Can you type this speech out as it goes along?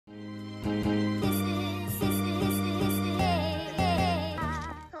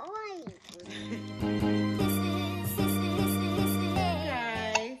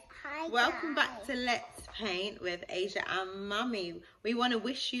paint with Asia and Mummy. We want to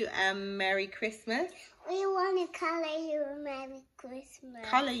wish you a Merry Christmas. We want to colour you a Merry Christmas.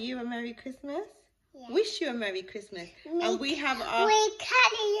 Colour you a Merry Christmas? Yeah. Wish you a Merry Christmas. And we have our... We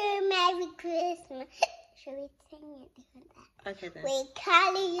colour you a Merry Christmas. Should we sing it different? Okay then. We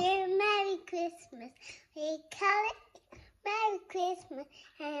colour you a Merry Christmas. We colour Merry Christmas.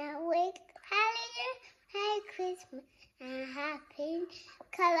 And we colour you Merry Christmas. And happy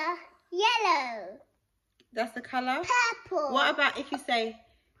colour yellow. That's the colour? Purple. What about if you say,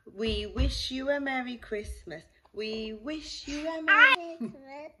 we wish you a Merry Christmas. We wish you a Merry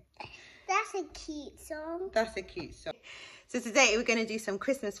Christmas. That's a cute song. That's a cute song. So today we're going to do some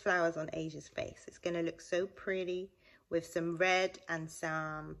Christmas flowers on Asia's face. It's going to look so pretty with some red and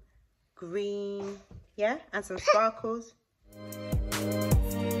some green, yeah, and some sparkles.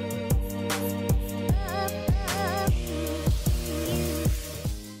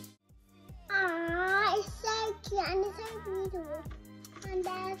 Ah, it's so cute and it's so beautiful. And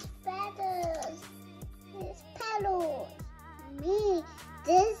there's feathers. It's petals. Me,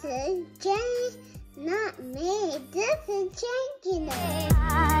 this is Jane, not me. This is changing it.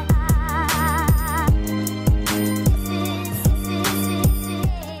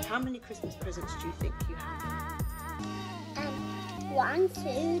 How many Christmas presents do you think you have? 1, 2, 3,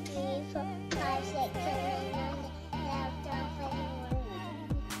 4, 5, 6, 7, 8, 9, 10, 11, 12, 13, 14,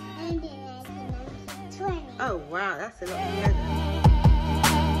 15, 16, 17, 18, 19, 20. Oh wow, that's a lot of presents.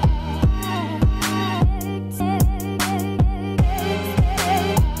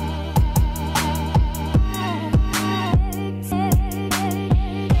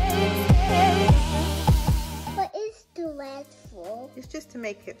 It's just to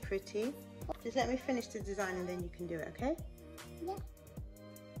make it pretty. Just let me finish the design and then you can do it, okay? Yeah.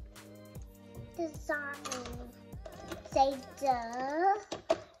 Design. Say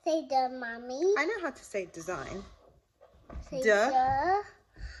the Mummy. I know how to say design. Say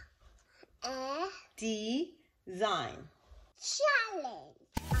design. Challenge.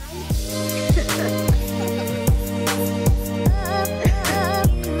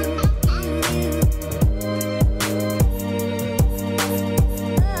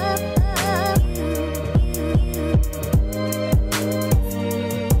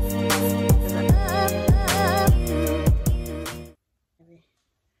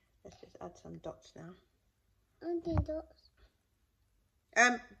 Some dots now. I'll do dots.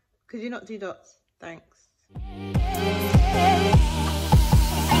 Could you not do dots? Thanks.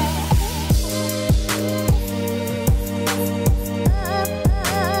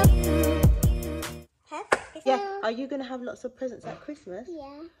 Yeah. Are you gonna have lots of presents at Christmas?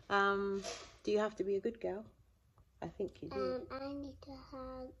 Yeah. Do you have to be a good girl? I think you do. I need to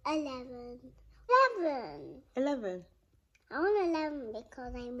have 11. 11. I want 11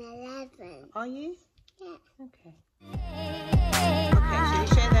 because I'm 11. Are you? Yeah. Okay. Okay, should we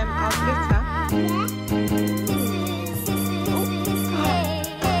show them our glitter?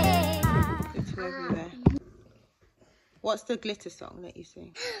 Glitter everywhere. What's the glitter song that you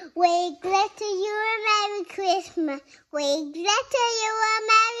sing? We glitter you a Merry Christmas. We glitter you a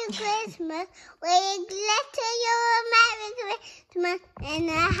Merry Christmas. We glitter you a Merry Christmas. And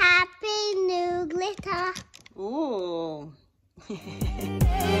a happy new glitter. Ooh. You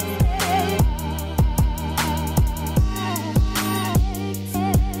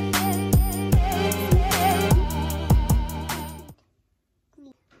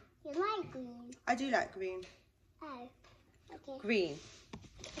like green? I do like green. Oh, okay. Green.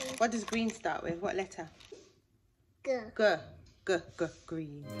 What does green start with? What letter? G.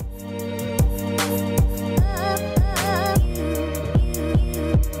 Green.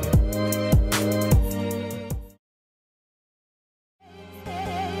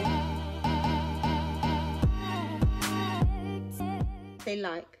 Say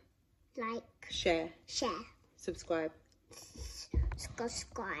like, share, subscribe.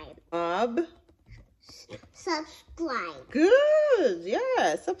 Subscribe. Good.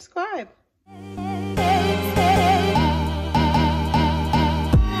 Yeah, subscribe.